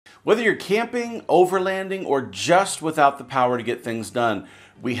Whether you're camping, overlanding, or just without the power to get things done,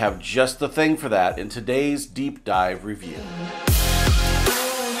 we have just the thing for that in today's deep dive review.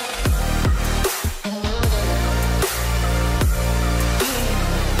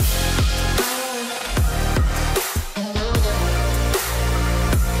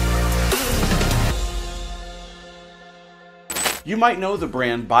 You might know the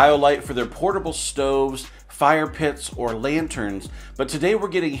brand BioLite for their portable stoves, fire pits, or lanterns, but today we're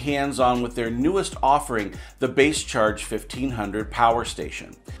getting hands-on with their newest offering, the BaseCharge 1500 Power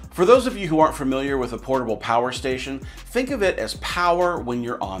Station. For those of you who aren't familiar with a portable power station, think of it as power when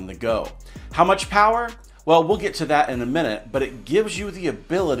you're on the go. How much power? Well, we'll get to that in a minute, but it gives you the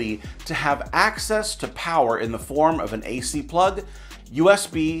ability to have access to power in the form of an AC plug,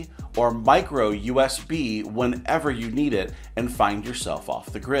 USB, or micro USB whenever you need it and find yourself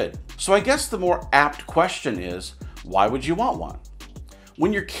off the grid. So I guess the more apt question is, why would you want one?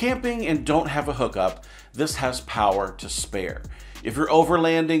 When you're camping and don't have a hookup, this has power to spare. If you're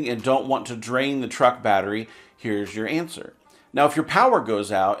overlanding and don't want to drain the truck battery, here's your answer. Now, if your power goes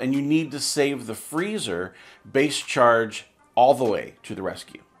out and you need to save the freezer, BaseCharge all the way to the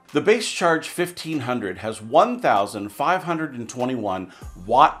rescue. The BaseCharge 1500 has 1,521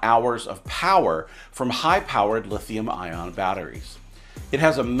 watt-hours of power from high-powered lithium-ion batteries. It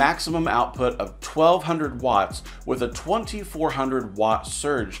has a maximum output of 1,200 watts with a 2,400 watt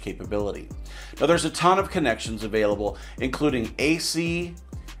surge capability. Now, there's a ton of connections available, including AC,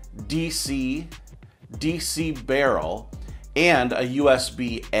 DC, DC barrel, and a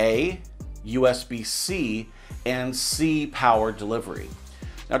USB-A, USB-C, and C power delivery.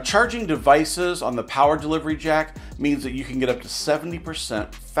 Now, charging devices on the power delivery jack means that you can get up to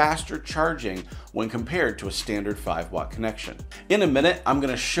 70% faster charging when compared to a standard 5-watt connection. In a minute, I'm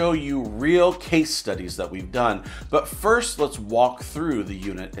going to show you real case studies that we've done, but first let's walk through the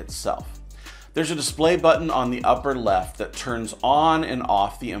unit itself. There's a display button on the upper left that turns on and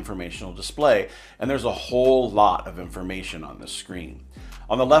off the informational display, and there's a whole lot of information on this screen.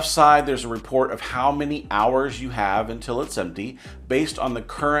 On the left side, there's a report of how many hours you have until it's empty based on the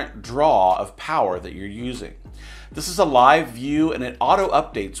current draw of power that you're using. This is a live view and it auto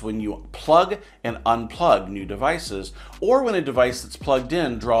updates when you plug and unplug new devices or when a device that's plugged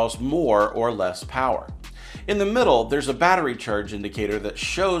in draws more or less power. In the middle, there's a battery charge indicator that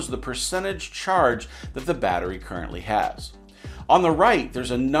shows the percentage charge that the battery currently has. On the right, there's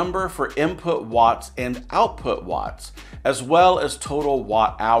a number for input watts and output watts, as well as total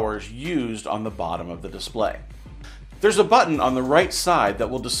watt hours used on the bottom of the display. There's a button on the right side that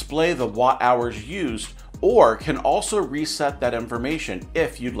will display the watt hours used or can also reset that information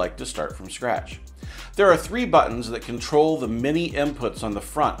if you'd like to start from scratch. There are 3 buttons that control the many inputs on the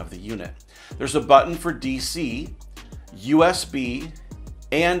front of the unit. There's a button for DC, USB,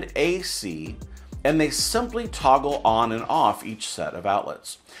 and AC, and they simply toggle on and off each set of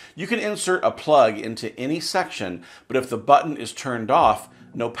outlets. You can insert a plug into any section, but if the button is turned off,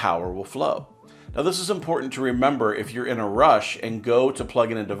 no power will flow. Now, this is important to remember if you're in a rush and go to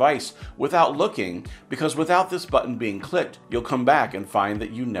plug in a device without looking, because without this button being clicked, you'll come back and find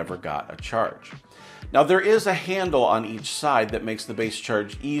that you never got a charge. Now, there is a handle on each side that makes the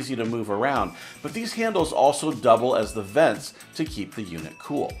BaseCharge easy to move around, but these handles also double as the vents to keep the unit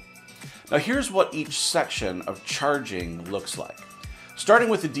cool. Now, here's what each section of charging looks like. Starting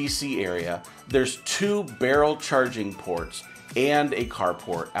with the DC area, there's 2 barrel charging ports and a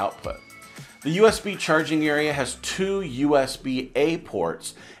carport output. The USB charging area has 2 USB-A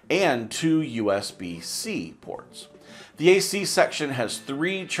ports and 2 USB-C ports. The AC section has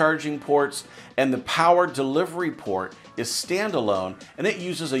 3 charging ports, and the power delivery port is standalone and it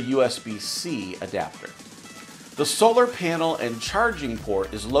uses a USB-C adapter. The solar panel and charging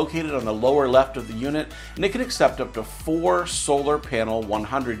port is located on the lower left of the unit, and it can accept up to 4 solar panel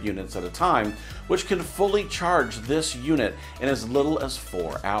 100 units at a time, which can fully charge this unit in as little as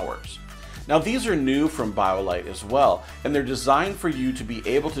 4 hours. Now, these are new from BioLite as well, and they're designed for you to be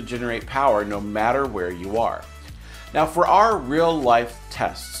able to generate power no matter where you are. Now, for our real-life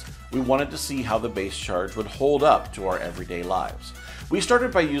tests, we wanted to see how the BaseCharge would hold up to our everyday lives. We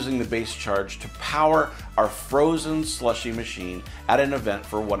started by using the BaseCharge to power our frozen slushy machine at an event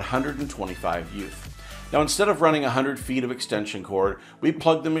for 125 youth. Now, instead of running 100 feet of extension cord, we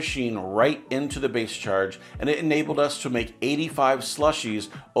plugged the machine right into the BaseCharge, and it enabled us to make 85 slushies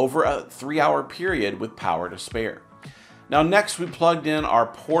over a 3-hour period with power to spare. Now, next we plugged in our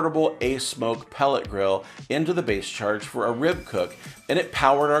portable A-Smoke pellet grill into the BaseCharge for a rib cook, and it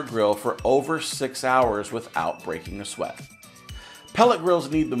powered our grill for over 6 hours without breaking a sweat. Pellet grills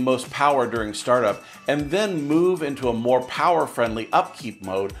need the most power during startup and then move into a more power-friendly upkeep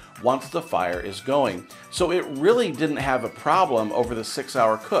mode once the fire is going. So it really didn't have a problem over the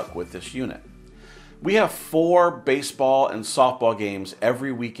 6-hour cook with this unit. We have 4 baseball and softball games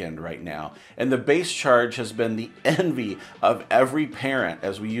every weekend right now, and the BaseCharge has been the envy of every parent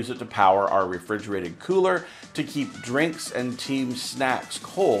as we use it to power our refrigerated cooler to keep drinks and team snacks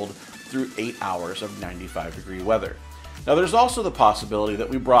cold through 8 hours of 95-degree weather. Now there's also the possibility that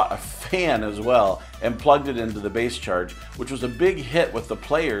we brought a fan as well and plugged it into the BaseCharge, which was a big hit with the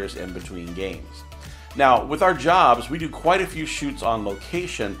players in between games. Now, with our jobs, we do quite a few shoots on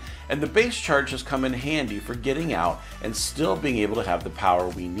location, and the BaseCharge has come in handy for getting out and still being able to have the power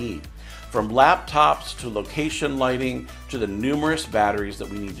we need. From laptops to location lighting to the numerous batteries that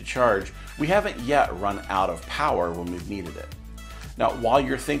we need to charge, we haven't yet run out of power when we've needed it. Now, while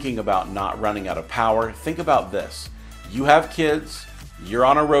you're thinking about not running out of power, think about this. You have kids, you're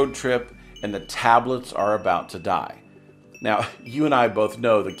on a road trip, and the tablets are about to die. Now, you and I both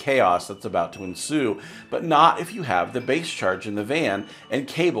know the chaos that's about to ensue, but not if you have the BaseCharge in the van and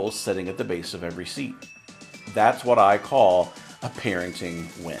cables sitting at the base of every seat. That's what I call a parenting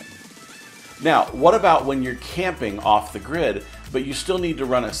win. Now, what about when you're camping off the grid, but you still need to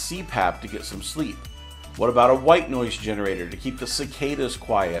run a CPAP to get some sleep? What about a white noise generator to keep the cicadas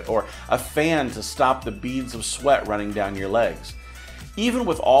quiet, or a fan to stop the beads of sweat running down your legs? Even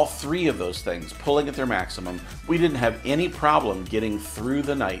with all 3 of those things pulling at their maximum, we didn't have any problem getting through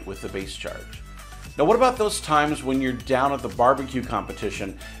the night with the BaseCharge. Now, what about those times when you're down at the barbecue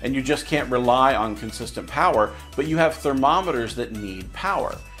competition and you just can't rely on consistent power, but you have thermometers that need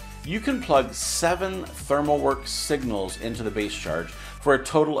power? You can plug 7 ThermalWorks signals into the BaseCharge for a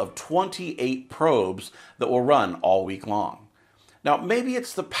total of 28 probes that will run all week long. Now, maybe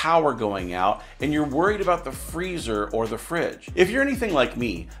it's the power going out and you're worried about the freezer or the fridge. If you're anything like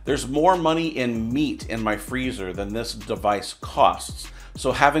me, there's more money in meat in my freezer than this device costs.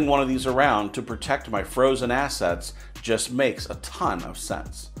 So having one of these around to protect my frozen assets just makes a ton of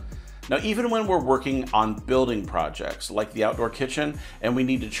sense. Now, even when we're working on building projects like the outdoor kitchen and we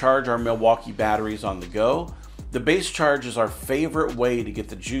need to charge our Milwaukee batteries on the go, the BaseCharge is our favorite way to get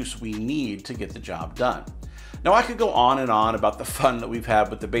the juice we need to get the job done. Now, I could go on and on about the fun that we've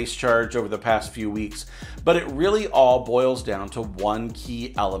had with the BaseCharge over the past few weeks, but it really all boils down to one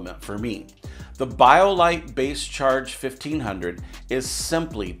key element for me. The BioLite BaseCharge 1500 is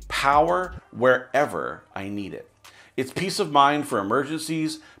simply power wherever I need it. It's peace of mind for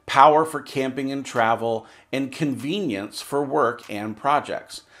emergencies, power for camping and travel, and convenience for work and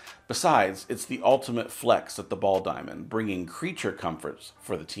projects. Besides, it's the ultimate flex at the ball diamond, bringing creature comforts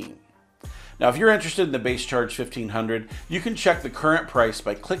for the team. Now, if you're interested in the BaseCharge 1500, you can check the current price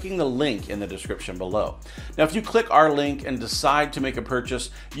by clicking the link in the description below. Now, if you click our link and decide to make a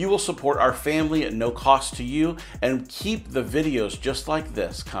purchase, you will support our family at no cost to you and keep the videos just like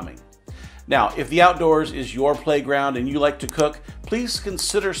this coming. Now, if the outdoors is your playground and you like to cook, please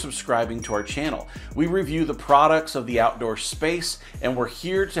consider subscribing to our channel. We review the products of the outdoor space, and we're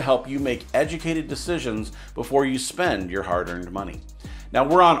here to help you make educated decisions before you spend your hard-earned money. Now,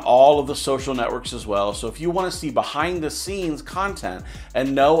 we're on all of the social networks as well, so if you want to see behind-the-scenes content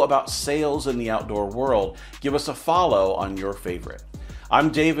and know about sales in the outdoor world, give us a follow on your favorite.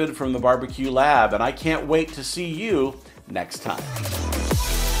 I'm David from the Barbecue Lab, and I can't wait to see you next time.